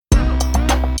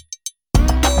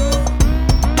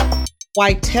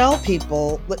Why tell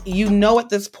people, you know at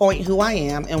this point who I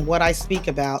am and what I speak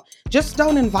about. Just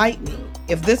don't invite me.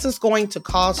 If this is going to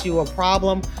cause you a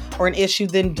problem or an issue,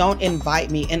 then don't invite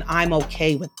me, and I'm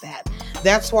okay with that.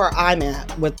 That's where I'm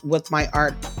at with my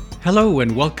art. Hello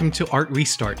and welcome to Art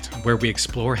Restart, where we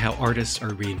explore how artists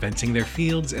are reinventing their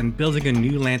fields and building a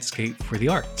new landscape for the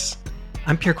arts.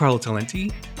 I'm Piercarlo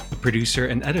Talenti, the producer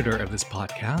and editor of this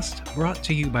podcast, brought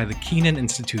to you by the Kenan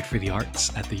Institute for the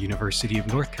Arts at the University of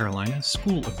North Carolina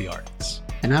School of the Arts.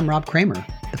 And I'm Rob Kramer,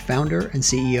 the founder and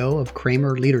CEO of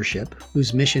Kramer Leadership,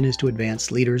 whose mission is to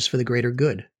advance leaders for the greater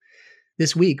good.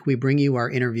 This week, we bring you our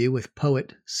interview with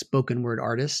poet, spoken word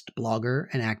artist, blogger,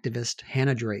 and activist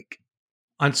Hannah Drake.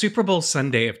 On Super Bowl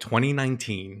Sunday of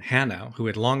 2019, Hannah, who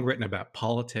had long written about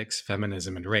politics,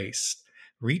 feminism, and race,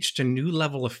 reached a new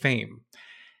level of fame.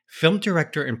 Film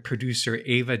director and producer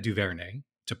Ava DuVernay,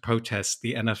 to protest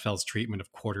the NFL's treatment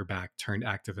of quarterback turned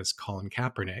activist Colin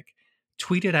Kaepernick,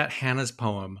 tweeted at Hannah's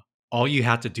poem, "All you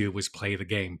had to do was play the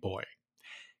game, boy."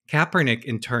 Kaepernick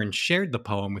in turn shared the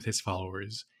poem with his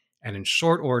followers, and in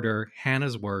short order,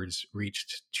 Hannah's words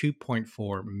reached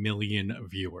 2.4 million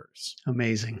viewers.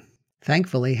 Amazing.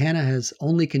 Thankfully, Hannah has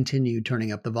only continued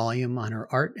turning up the volume on her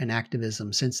art and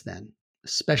activism since then,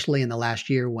 especially in the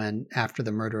last year when, after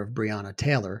the murder of Breonna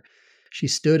Taylor, she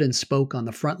stood and spoke on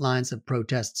the front lines of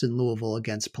protests in Louisville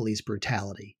against police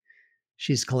brutality.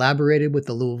 She's collaborated with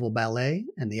the Louisville Ballet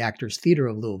and the Actors Theater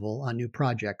of Louisville on new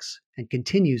projects and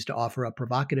continues to offer a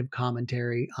provocative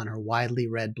commentary on her widely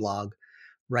read blog,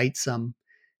 Write Some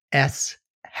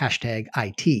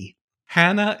 #IT.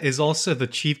 Hannah is also the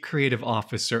Chief Creative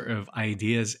Officer of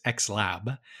Ideas X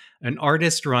Lab, an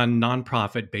artist-run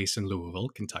nonprofit based in Louisville,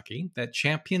 Kentucky, that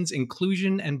champions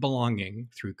inclusion and belonging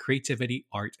through creativity,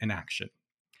 art, and action.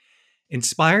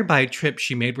 Inspired by a trip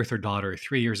she made with her daughter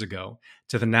 3 years ago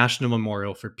to the National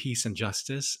Memorial for Peace and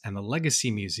Justice and the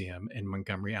Legacy Museum in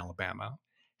Montgomery, Alabama,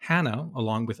 Hannah,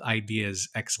 along with Ideas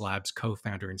X Lab's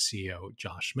co-founder and CEO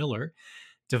Josh Miller,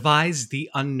 devised the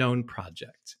Unknown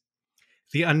Project.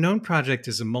 The Unknown Project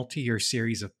is a multi-year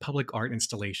series of public art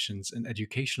installations and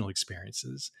educational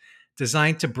experiences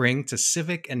designed to bring to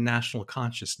civic and national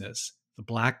consciousness the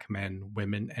Black men,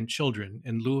 women, and children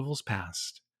in Louisville's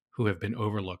past who have been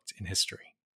overlooked in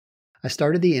history. I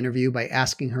started the interview by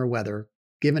asking her whether,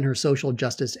 given her social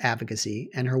justice advocacy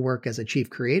and her work as a chief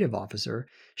creative officer,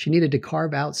 she needed to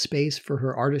carve out space for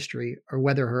her artistry or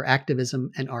whether her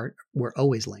activism and art were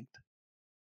always linked.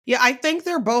 Yeah, I think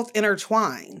they're both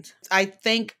intertwined. I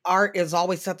think art is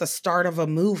always at the start of a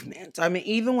movement. I mean,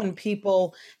 even when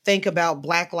people think about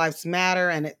Black Lives Matter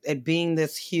and it being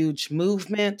this huge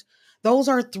movement, those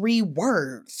are three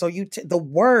words. So the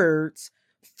words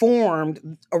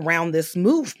formed around this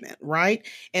movement, right?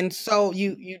 And so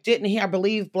you didn't hear, I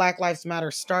believe Black Lives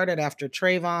Matter started after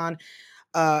Trayvon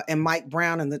and Mike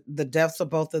Brown and the deaths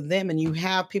of both of them. And you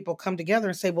have people come together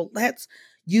and say, well, let's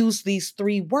use these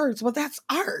three words. Well, that's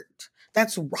art.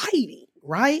 That's writing,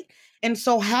 right? And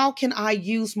so how can I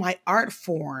use my art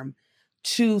form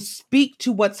to speak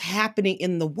to what's happening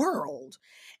in the world?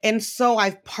 And so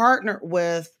I've partnered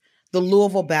with the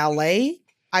Louisville Ballet.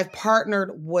 I've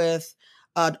partnered with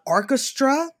an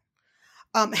orchestra.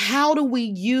 How do we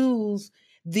use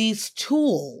these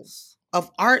tools of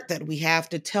art that we have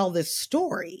to tell this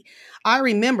story? I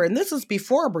remember, and this is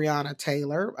before Breonna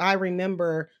Taylor, I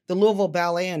remember the Louisville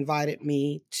Ballet invited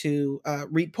me to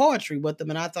read poetry with them.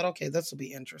 And I thought, okay, this will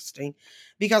be interesting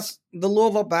because the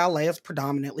Louisville Ballet is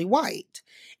predominantly white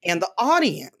and the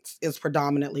audience is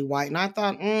predominantly white. And I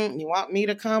thought, you want me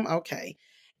to come? Okay.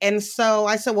 And so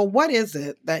I said, well, what is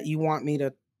it that you want me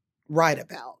to write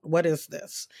about? What is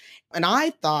this? And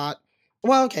I thought,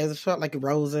 well, okay, this felt like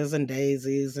roses and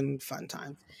daisies and fun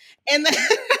times. And then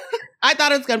I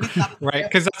thought it was going to be something. Right,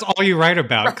 because that's all you write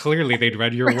about. Right. Clearly, they'd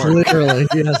read your work. Literally,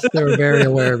 yes, they were very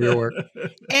aware of your work.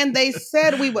 And they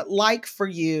said, we would like for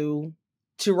you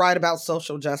to write about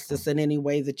social justice in any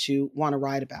way that you want to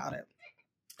write about it.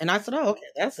 And I said, oh, okay,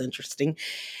 that's interesting.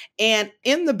 And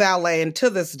in the ballet, and to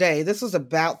this day, this was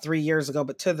about 3 years ago,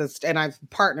 but to this, and I've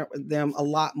partnered with them a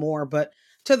lot more, but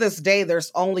to this day,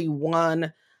 there's only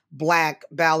one Black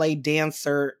ballet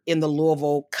dancer in the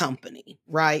Louisville company,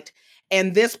 right?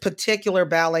 And this particular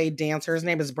ballet dancer, his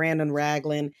name is Brandon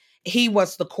Ragland, he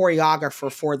was the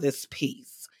choreographer for this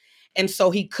piece. And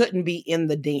so he couldn't be in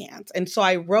the dance. And so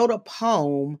I wrote a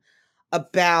poem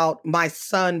about my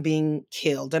son being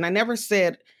killed. And I never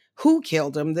said who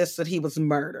killed him, this that he was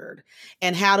murdered.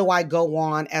 And how do I go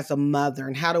on as a mother?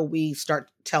 And how do we start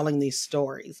telling these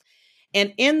stories?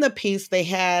 And in the piece, they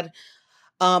had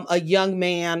a young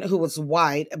man who was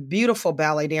white, a beautiful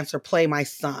ballet dancer, play my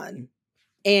son.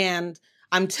 And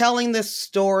I'm telling this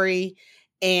story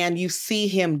and you see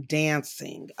him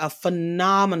dancing, a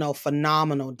phenomenal,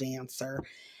 phenomenal dancer.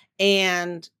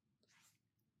 And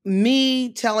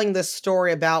me telling this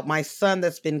story about my son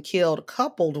that's been killed,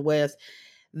 coupled with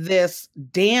this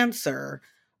dancer,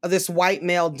 this white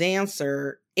male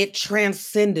dancer, it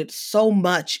transcended so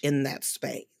much in that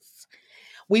space.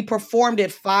 We performed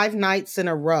it 5 nights in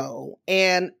a row,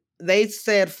 and they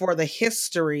said for the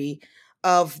history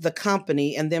of the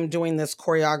company and them doing this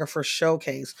choreographer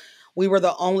showcase, we were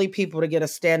the only people to get a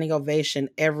standing ovation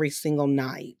every single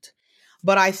night.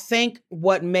 But I think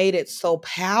what made it so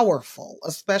powerful,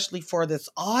 especially for this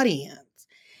audience,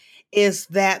 is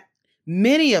that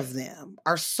many of them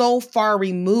are so far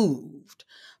removed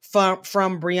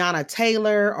from Breonna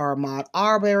Taylor or Ahmaud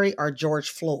Arbery or George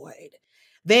Floyd.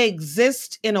 They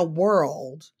exist in a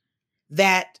world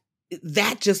that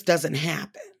just doesn't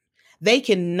happen. They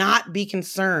cannot be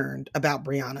concerned about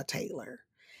Breonna Taylor.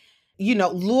 You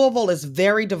know, Louisville is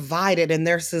very divided and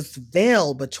there's this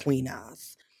veil between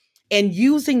us. And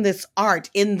using this art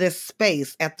in this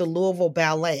space at the Louisville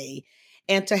Ballet,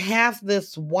 and to have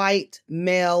this white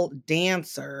male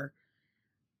dancer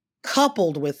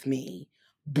coupled with me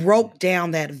broke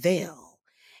down that veil.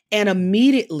 And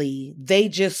immediately they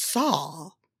just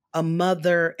saw a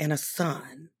mother and a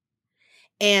son.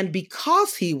 And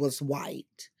because he was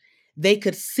white, they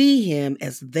could see him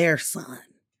as their son.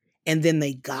 And then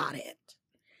they got it.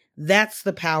 That's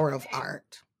the power of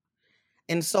art.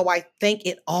 And so I think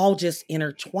it all just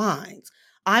intertwines.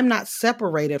 I'm not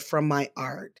separated from my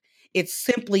art. It's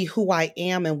simply who I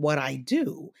am and what I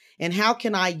do. And how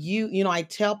can I I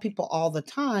tell people all the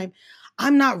time,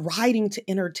 I'm not writing to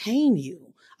entertain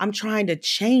you. I'm trying to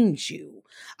change you.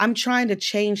 I'm trying to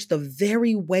change the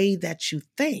very way that you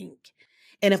think.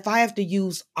 And if I have to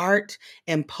use art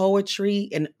and poetry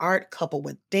and art coupled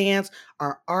with dance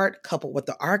or art coupled with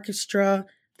the orchestra,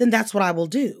 then that's what I will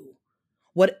do.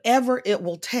 Whatever it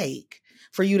will take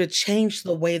for you to change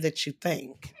the way that you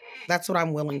think, that's what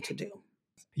I'm willing to do.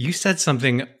 You said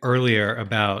something earlier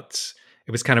about,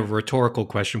 it was kind of a rhetorical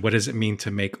question, what does it mean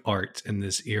to make art in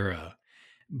this era?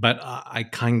 But I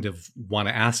kind of want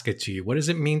to ask it to you. What does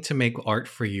it mean to make art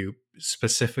for you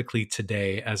specifically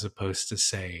today as opposed to,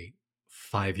 say,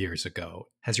 5 years ago?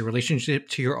 Has your relationship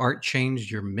to your art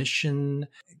changed? Your mission?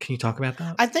 Can you talk about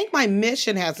that? I think my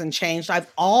mission hasn't changed.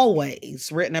 I've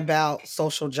always written about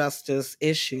social justice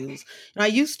issues. And I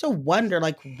used to wonder,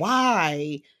 like,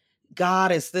 why,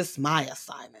 God, is this my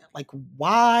assignment? Like,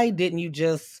 why didn't you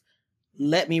just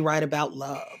let me write about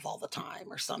love all the time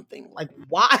or something? Like,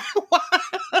 why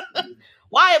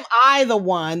am I the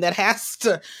one that has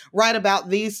to write about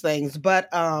these things? But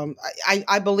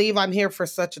I believe I'm here for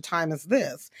such a time as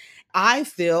this. I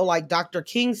feel like Dr.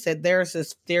 King said, there's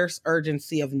this fierce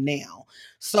urgency of now.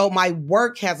 So my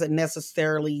work hasn't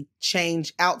necessarily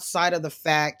changed outside of the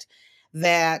fact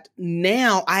that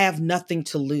now I have nothing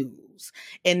to lose.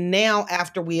 And now,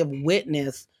 after we have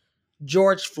witnessed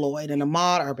George Floyd and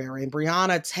Ahmaud Arbery and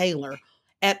Breonna Taylor,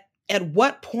 at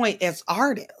what point as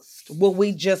artists will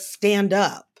we just stand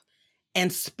up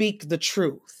and speak the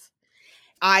truth?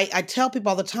 I tell people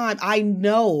all the time, I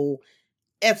know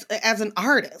as an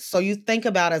artist. So you think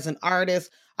about, as an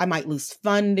artist, I might lose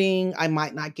funding. I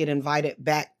might not get invited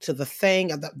back to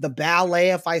the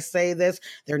ballet. If I say this,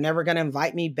 they're never going to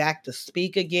invite me back to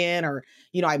speak again. Or,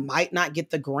 I might not get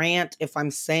the grant if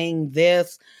I'm saying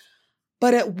this.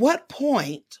 But at what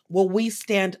point will we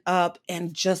stand up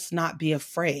and just not be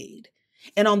afraid?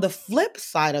 And on the flip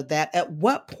side of that, at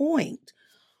what point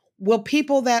will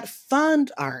people that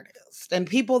fund artists and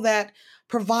people that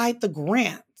provide the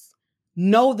grants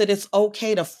know that it's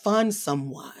okay to fund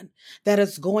someone that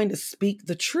is going to speak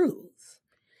the truth?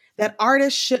 That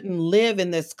artists shouldn't live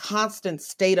in this constant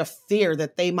state of fear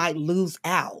that they might lose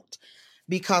out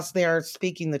because they're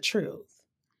speaking the truth.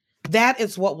 That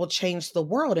is what will change the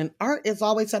world. And art is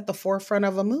always at the forefront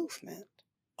of a movement.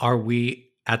 Are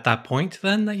we at that point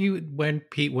then that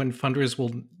when funders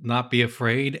will not be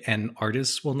afraid and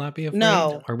artists will not be afraid?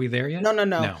 No. Are we there yet?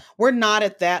 No. We're not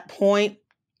at that point.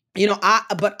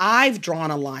 But I've drawn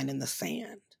a line in the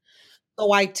sand.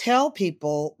 So I tell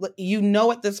people,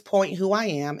 at this point who I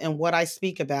am and what I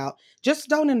speak about. Just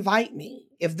don't invite me.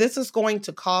 If this is going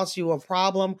to cause you a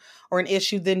problem or an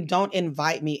issue, then don't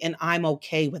invite me. And I'm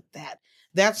okay with that.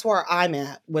 That's where I'm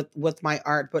at with my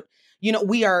art. But,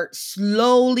 we are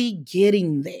slowly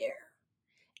getting there,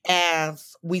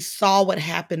 as we saw what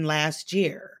happened last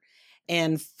year.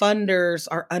 And funders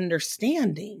are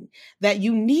understanding that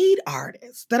you need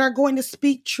artists that are going to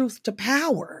speak truth to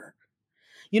power.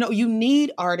 You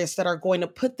need artists that are going to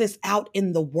put this out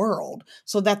in the world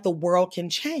so that the world can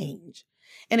change.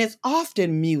 And it's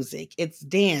often music, it's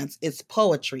dance, it's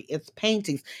poetry, it's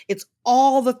paintings, it's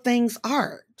all the things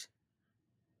art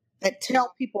that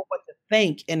tell people what to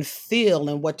think and feel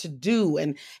and what to do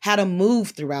and how to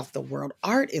move throughout the world.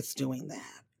 Art is doing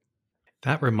that.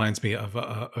 That reminds me of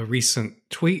a recent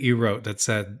tweet you wrote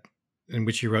in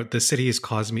which you wrote, "The city has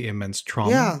caused me immense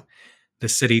trauma. Yeah. The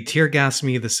city tear gassed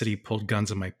me. The city pulled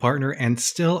guns on my partner. And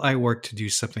still I work to do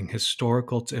something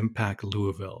historical to impact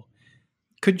Louisville."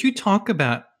 Could you talk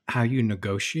about how you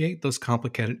negotiate those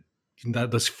complicated,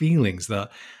 those feelings, the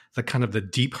kind of the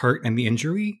deep hurt and the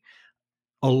injury,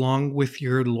 along with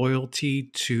your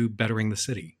loyalty to bettering the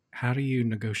city? How do you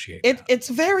negotiate that? It's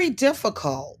very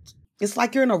difficult. It's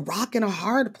like you're in a rock and a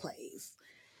hard place,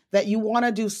 that you want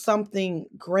to do something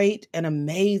great and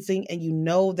amazing, and you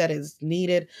know that is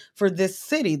needed for this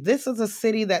city. This is a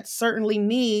city that certainly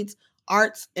needs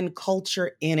arts and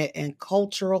culture in it, and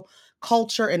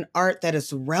culture and art that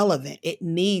is relevant. It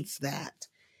needs that.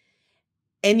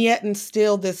 And yet and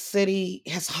still this city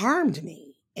has harmed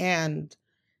me and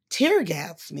tear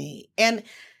gassed me and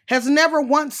has never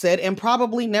once said, and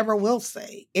probably never will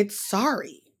say, it's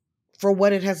sorry for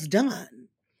what it has done.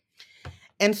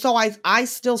 And so I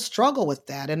still struggle with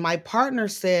that. And my partner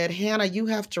said, Hannah, you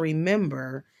have to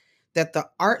remember that the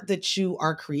art that you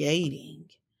are creating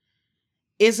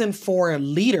isn't for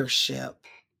leadership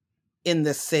in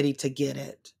this city to get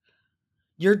it.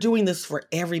 You're doing this for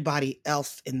everybody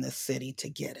else in this city to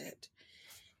get it.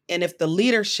 And if the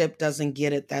leadership doesn't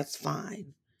get it, that's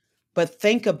fine. But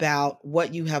think about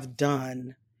what you have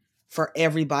done for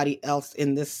everybody else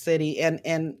in this city.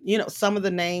 And you know, some of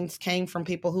the names came from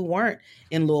people who weren't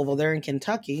in Louisville. They're in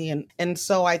Kentucky. And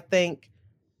so I think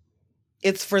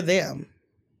it's for them.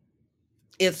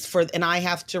 And I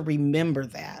have to remember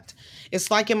that. It's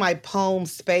like in my poem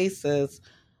Spaces,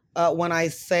 when I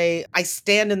say I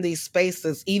stand in these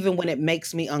spaces even when it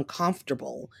makes me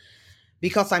uncomfortable,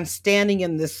 because I'm standing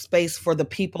in this space for the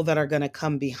people that are going to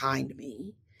come behind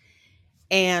me.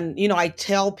 And, you know, I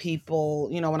tell people,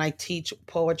 you know, when I teach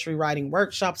poetry writing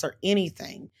workshops or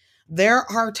anything, there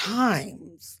are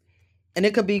times, and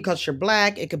it could be because you're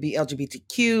Black, it could be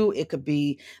LGBTQ, it could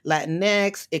be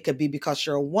Latinx, it could be because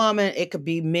you're a woman, it could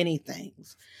be many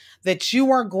things, that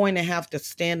you are going to have to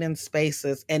stand in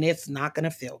spaces and it's not going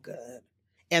to feel good.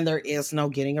 And there is no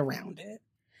getting around it.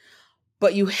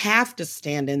 But you have to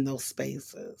stand in those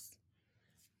spaces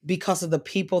because of the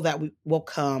people that will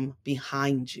come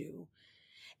behind you.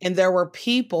 And there were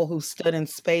people who stood in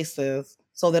spaces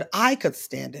so that I could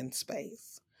stand in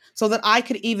space, so that I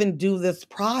could even do this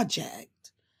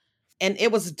project. And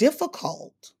it was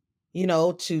difficult, you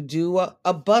know, to do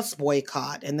a bus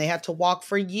boycott, and they had to walk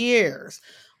for years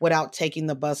without taking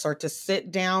the bus, or to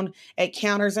sit down at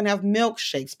counters and have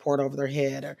milkshakes poured over their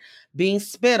head, or being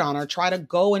spit on, or try to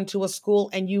go into a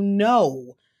school and you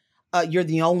know you're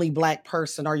the only Black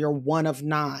person or you're one of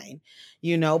 9,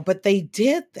 you know, but they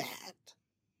did that.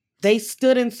 They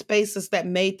stood in spaces that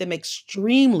made them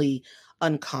extremely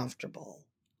uncomfortable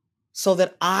so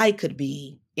that I could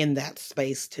be in that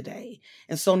space today.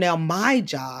 And so now my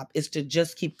job is to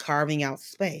just keep carving out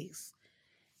space.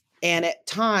 And at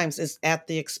times it's at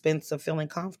the expense of feeling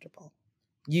comfortable.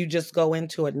 You just go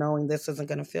into it knowing this isn't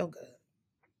going to feel good.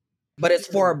 But it's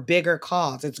for a bigger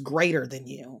cause. It's greater than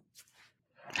you.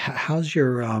 How's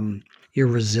your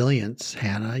resilience,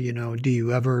 Hannah? You know, do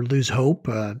you ever lose hope?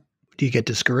 Do you get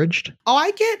discouraged? Oh,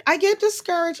 I get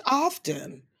discouraged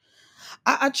often.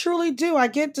 I truly do. I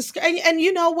get discouraged, and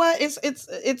you know what?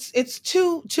 It's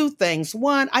two things.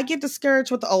 One, I get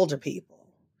discouraged with the older people,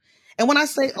 and when I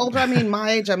say older, I mean my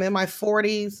age. I'm in my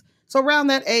 40s, so around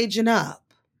that age and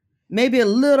up, maybe a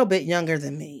little bit younger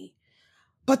than me.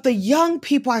 But the young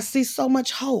people, I see so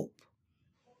much hope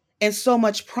and so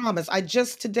much promise.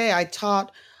 Today I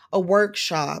taught a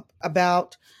workshop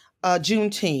about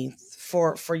Juneteenth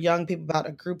for young people, about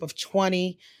a group of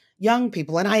 20 young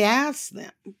people. And I asked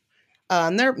them,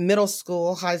 and they're middle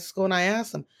school, high school, and I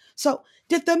asked them, so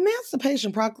did the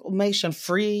Emancipation Proclamation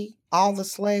free all the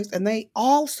slaves? And they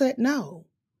all said no.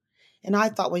 And I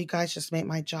thought, well, you guys just made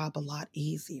my job a lot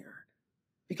easier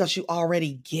because you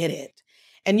already get it.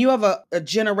 And you have a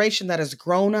generation that has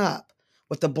grown up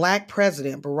with the Black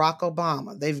president, Barack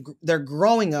Obama. They're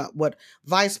growing up with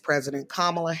Vice President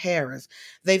Kamala Harris.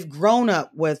 They've grown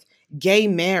up with gay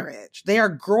marriage. They are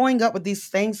growing up with these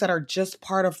things that are just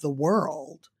part of the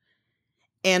world.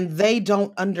 And they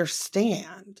don't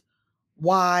understand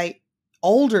why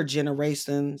older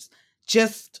generations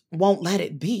just won't let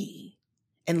it be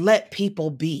and let people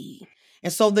be.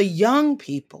 And so the young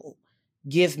people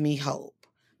give me hope.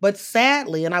 But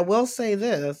sadly, and I will say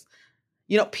this,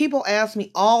 People ask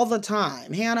me all the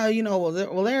time, Hannah, will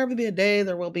there ever be a day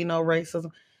there will be no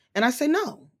racism? And I say,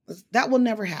 no, that will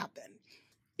never happen.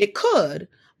 It could,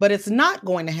 but it's not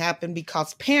going to happen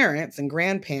because parents and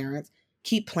grandparents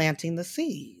keep planting the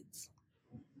seeds.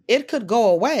 It could go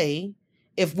away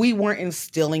if we weren't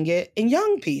instilling it in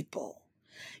young people.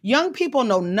 Young people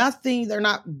know nothing. They're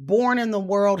not born in the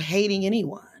world hating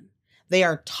anyone. They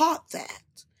are taught that.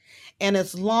 And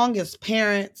as long as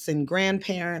parents and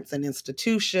grandparents and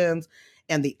institutions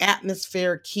and the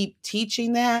atmosphere keep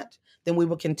teaching that, then we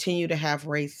will continue to have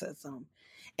racism.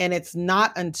 And it's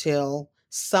not until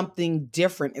something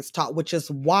different is taught, which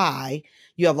is why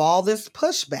you have all this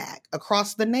pushback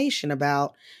across the nation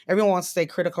about, everyone wants to say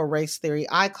critical race theory.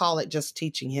 I call it just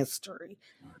teaching history.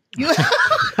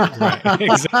 Right,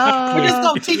 exactly. We're just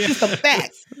going to teach you some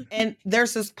facts. And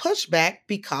there's this pushback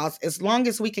because as long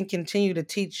as we can continue to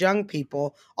teach young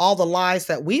people all the lies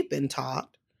that we've been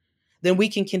taught, then we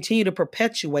can continue to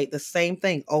perpetuate the same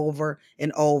thing over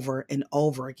and over and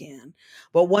over again.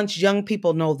 But once young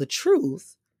people know the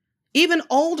truth, even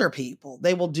older people,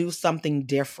 they will do something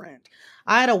different.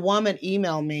 I had a woman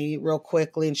email me real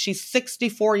quickly, and she's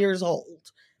 64 years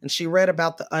old, and she read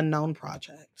about the Unknown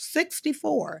Project.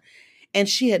 64. And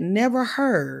she had never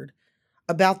heard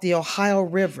about the Ohio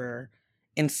River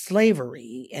and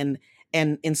slavery and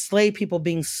enslaved people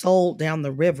being sold down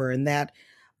the river, and that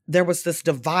there was this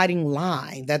dividing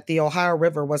line, that the Ohio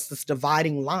River was this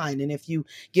dividing line. And if you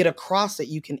get across it,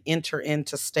 you can enter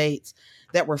into states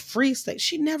that were free states.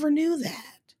 She never knew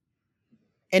that.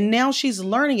 And now she's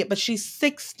learning it, but she's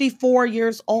 64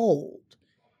 years old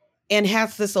and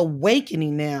has this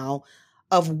awakening now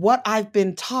of what I've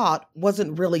been taught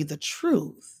wasn't really the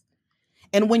truth.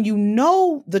 And when you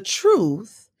know the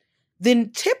truth,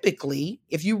 then typically,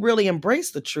 if you really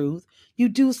embrace the truth, you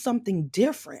do something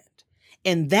different.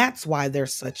 And that's why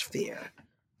there's such fear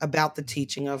about the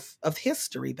teaching of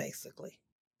history, basically.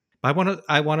 I want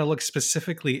to look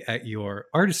specifically at your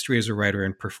artistry as a writer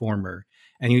and performer.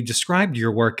 And you described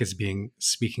your work as being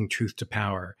speaking truth to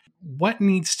power. What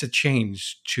needs to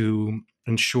change to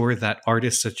ensure that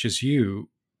artists such as you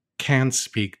can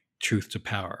speak truth to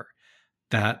power?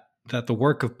 That the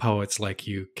work of poets like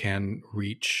you can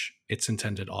reach its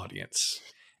intended audience?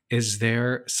 Is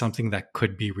there something that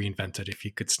could be reinvented if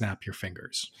you could snap your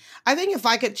fingers? I think if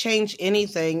I could change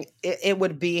anything, it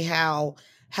would be how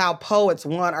poets,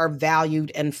 one, are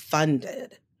valued and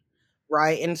funded,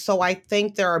 right? And so I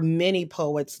think there are many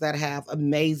poets that have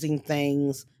amazing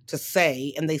things to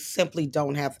say, and they simply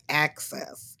don't have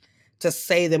access to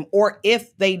say them. Or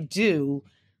if they do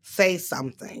say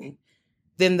something,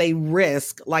 then they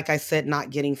risk, like I said, not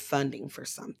getting funding for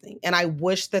something. And I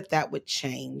wish that would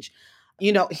change.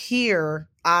 Here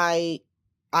I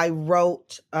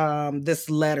wrote this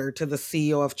letter to the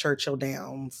CEO of Churchill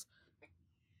Downs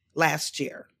last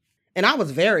year, and I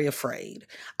was very afraid.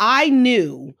 I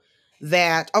knew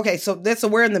that, okay, so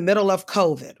we're in the middle of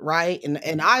COVID, right?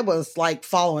 And I was like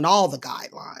following all the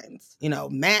guidelines. You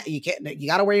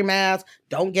got to wear your mask,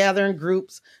 don't gather in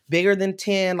groups bigger than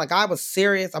 10. Like, I was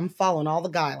serious. I'm following all the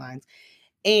guidelines.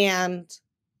 And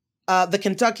the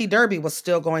Kentucky Derby was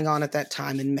still going on at that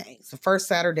time in May. It's the first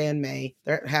Saturday in May,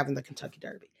 they're having the Kentucky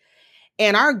Derby.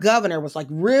 And our governor was like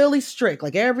really strict.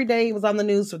 Like, every day he was on the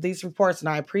news with these reports, and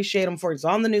I appreciate him for it. He's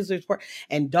on the news report,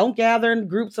 and don't gather in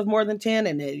groups of more than 10,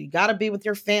 and you got to be with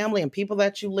your family and people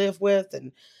that you live with.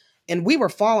 And we were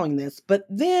following this. But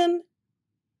then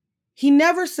he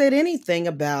never said anything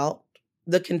about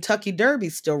the Kentucky Derby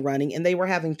still running, and they were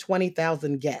having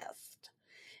 20,000 guests.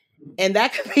 And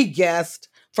that could be guests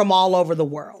from all over the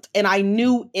world. And I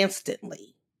knew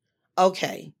instantly,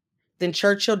 okay, then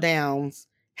Churchill Downs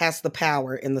has the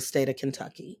power in the state of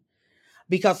Kentucky,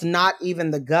 because not even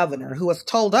the governor, who has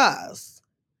told us,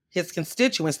 his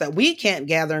constituents, that we can't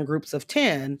gather in groups of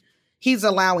 10, he's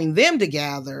allowing them to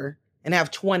gather and have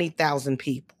 20,000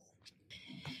 people.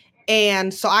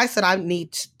 And so I said, I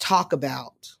need to talk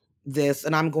about this,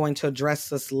 and I'm going to address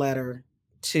this letter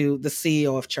to the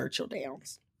CEO of Churchill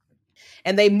Downs.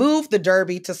 And they moved the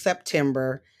Derby to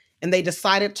September, and they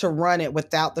decided to run it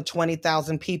without the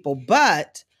 20,000 people.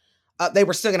 But they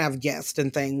were still going to have guests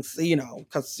and things,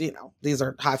 because, these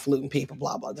are highfalutin people,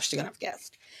 blah, blah. They're still going to have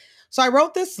guests. So I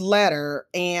wrote this letter,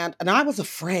 and I was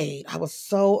afraid. I was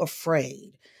so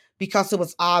afraid, because it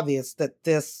was obvious that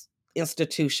this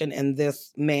institution and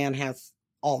this man has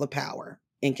all the power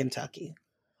in Kentucky.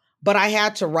 But I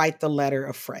had to write the letter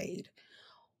afraid.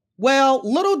 Well,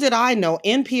 little did I know,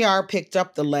 NPR picked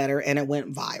up the letter and it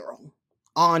went viral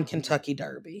on Kentucky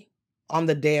Derby, on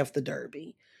the day of the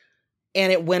Derby.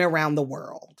 And it went around the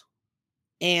world.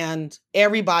 And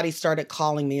everybody started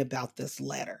calling me about this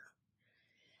letter.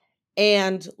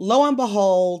 And lo and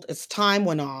behold, as time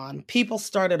went on, people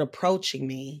started approaching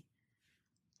me,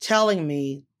 telling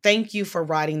me, thank you for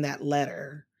writing that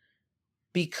letter,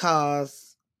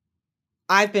 because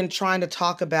I've been trying to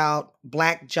talk about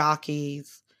Black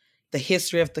jockeys, the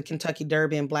history of the Kentucky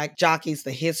Derby and Black jockeys,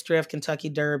 the history of Kentucky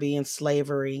Derby and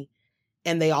slavery,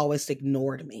 and they always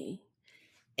ignored me.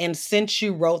 And since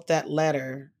you wrote that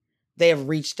letter, they have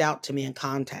reached out to me and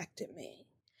contacted me.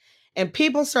 And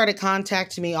people started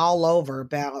contacting me all over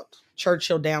about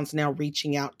Churchill Downs now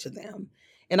reaching out to them.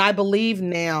 And I believe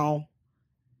now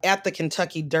at the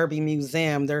Kentucky Derby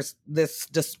Museum, there's this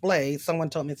display, someone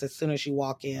told me it's as soon as you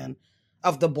walk in,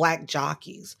 of the Black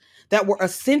jockeys that were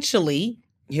essentially,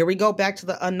 here we go back to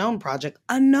the Unknown Project,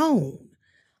 unknown,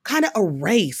 kind of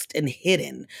erased and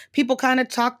hidden. People kind of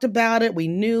talked about it, we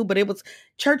knew, but it was,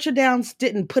 Churchill Downs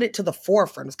didn't put it to the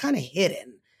forefront. It was kind of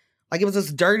hidden. Like it was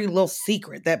this dirty little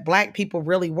secret that Black people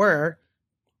really were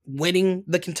winning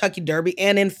the Kentucky Derby.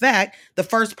 And in fact, the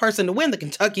first person to win the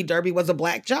Kentucky Derby was a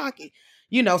Black jockey.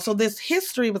 You know, so this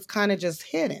history was kind of just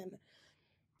hidden.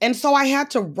 And so I had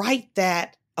to write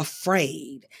that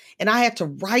afraid. And I had to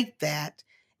write that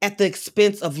at the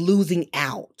expense of losing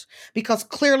out. Because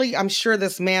clearly, I'm sure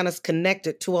this man is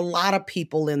connected to a lot of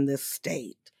people in this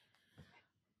state.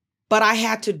 But I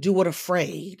had to do it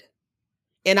afraid.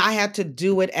 And I had to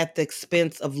do it at the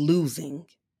expense of losing.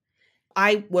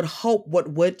 I would hope what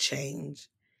would change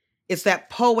is that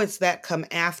poets that come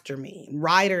after me,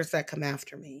 writers that come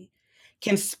after me,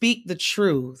 can speak the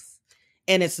truth,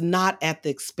 and it's not at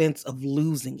the expense of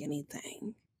losing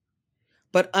anything,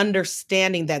 but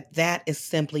understanding that that is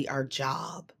simply our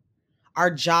job. Our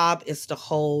job is to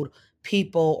hold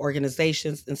people,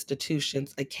 organizations,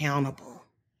 institutions accountable.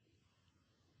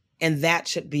 And that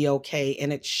should be okay.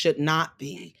 And it should not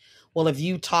be, well, if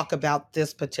you talk about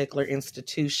this particular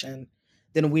institution,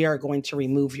 then we are going to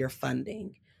remove your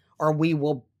funding, or we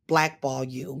will blackball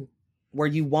you where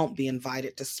you won't be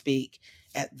invited to speak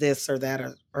at this or that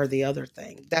or the other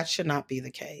thing. That should not be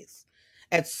the case.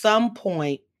 At some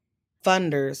point,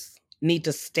 funders need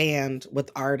to stand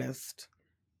with artists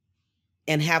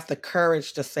and have the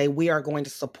courage to say, we are going to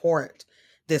support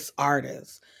this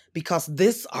artist because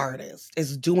this artist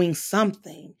is doing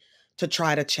something to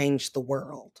try to change the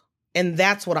world. And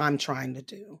that's what I'm trying to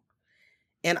do.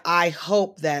 And I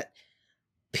hope that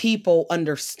people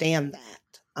understand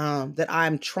that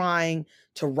I'm trying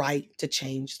to write to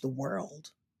change the world,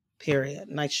 period.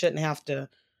 And I shouldn't have to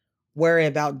worry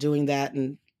about doing that.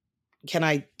 And can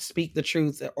I speak the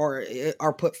truth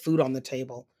or put food on the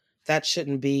table? That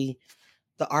shouldn't be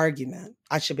the argument.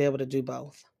 I should be able to do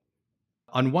both.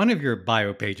 On one of your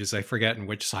bio pages, I forget in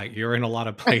which site, you're in a lot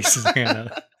of places,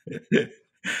 Hannah.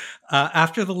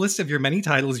 After the list of your many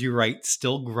titles, you write,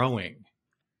 still growing.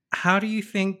 How do you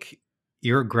think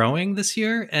you're growing this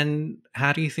year? And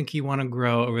how do you think you want to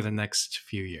grow over the next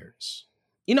few years?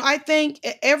 You know, I think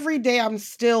every day I'm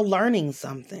still learning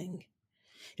something.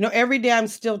 You know, every day I'm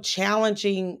still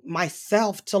challenging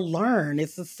myself to learn.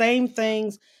 It's the same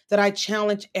things that I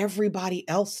challenge everybody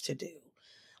else to do.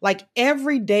 Like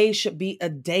every day should be a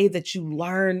day that you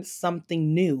learn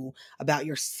something new about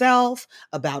yourself,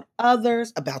 about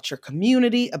others, about your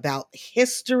community, about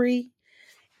history.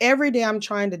 Every day I'm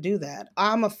trying to do that.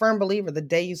 I'm a firm believer the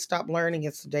day you stop learning,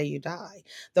 it's the day you die.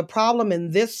 The problem in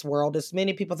this world is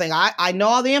many people think, I know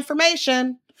all the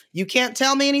information. You can't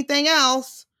tell me anything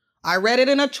else. I read it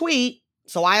in a tweet,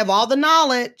 so I have all the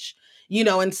knowledge. You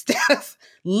know, instead of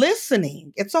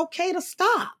listening, it's okay to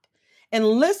stop and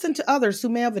listen to others who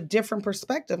may have a different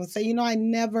perspective and say, you know, I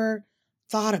never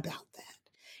thought about that.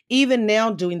 Even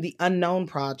now doing the Unknown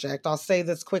Project, I'll say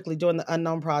this quickly, doing the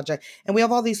Unknown Project, and we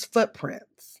have all these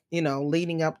footprints, you know,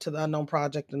 leading up to the Unknown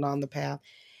Project and on the path.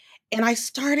 And I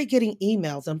started getting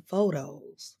emails and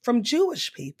photos from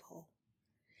Jewish people.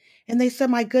 And they said,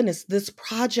 my goodness, this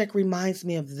project reminds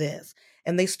me of this.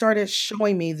 And they started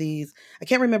showing me these, I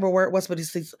can't remember where it was, but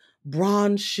it's these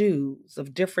bronze shoes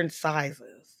of different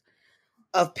sizes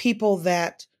of people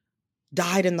that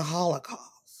died in the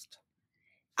Holocaust.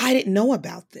 I didn't know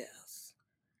about this.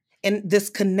 And this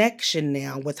connection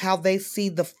now with how they see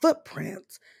the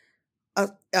footprints,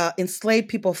 enslaved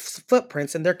people's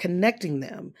footprints, and they're connecting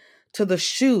them to the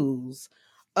shoes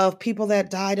of people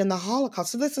that died in the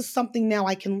Holocaust. So this is something now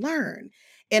I can learn.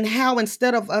 And how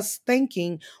instead of us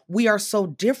thinking we are so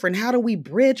different, how do we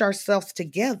bridge ourselves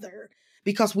together?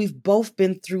 Because we've both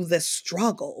been through this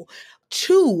struggle,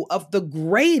 two of the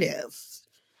greatest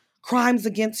crimes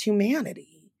against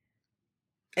humanity.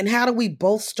 And how do we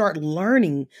both start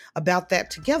learning about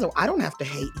that together? I don't have to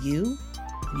hate you.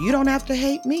 You don't have to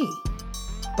hate me.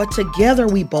 But together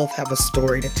we both have a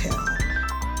story to tell.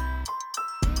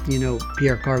 You know,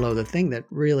 Pier Carlo, the thing that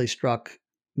really struck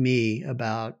me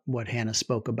about what Hannah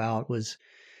spoke about was,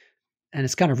 and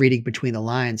it's kind of reading between the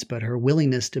lines, but her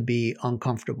willingness to be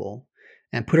uncomfortable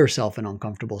and put herself in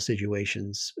uncomfortable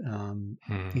situations.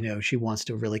 You know, she wants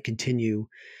to really continue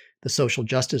the social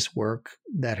justice work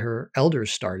that her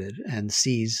elders started and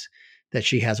sees that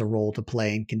she has a role to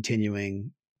play in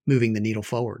continuing moving the needle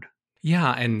forward.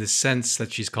 Yeah, and the sense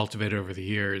that she's cultivated over the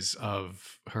years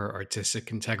of her artistic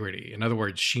integrity. In other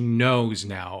words, she knows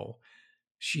now,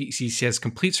 she has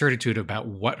complete certitude about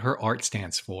what her art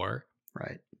stands for.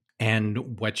 Right.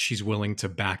 And what she's willing to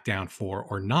back down for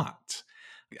or not.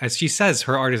 As she says,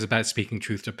 her art is about speaking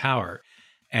truth to power,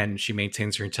 and she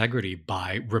maintains her integrity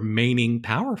by remaining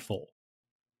powerful.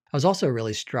 I was also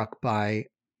really struck by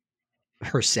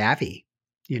her savvy,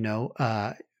 you know,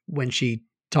 when she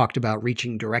talked about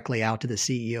reaching directly out to the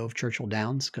CEO of Churchill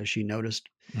Downs, because she noticed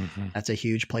that's a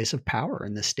huge place of power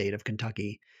in the state of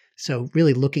Kentucky. So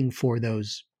really looking for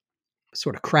those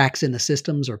sort of cracks in the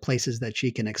systems or places that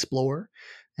she can explore.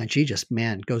 And she just,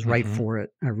 man, goes right for it.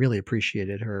 I really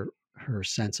appreciated her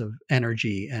sense of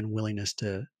energy and willingness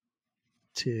to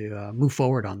move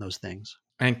forward on those things.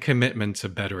 And commitment to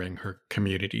bettering her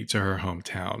community, to her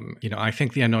hometown. You know, I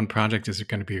think the Unknown Project is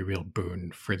going to be a real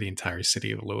boon for the entire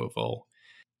city of Louisville.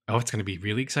 Oh, it's going to be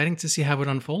really exciting to see how it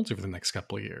unfolds over the next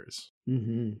couple of years.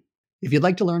 Mm-hmm. If you'd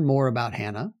like to learn more about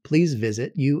Hannah, please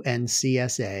visit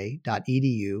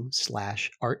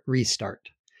uncsa.edu/artrestart.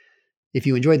 If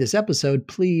you enjoyed this episode,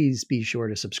 please be sure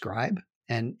to subscribe.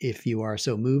 And if you are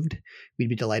so moved, we'd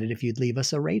be delighted if you'd leave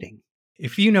us a rating.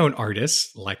 If you know an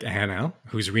artist like Hannah,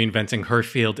 who's reinventing her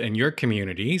field in your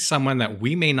community, someone that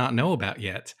we may not know about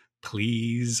yet,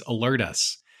 please alert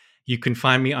us. You can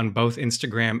find me on both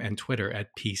Instagram and Twitter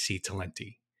at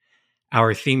PCTalenti.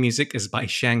 Our theme music is by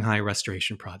Shanghai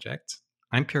Restoration Project.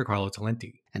 I'm Pier Carlo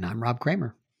Talenti. And I'm Rob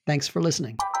Kramer. Thanks for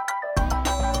listening.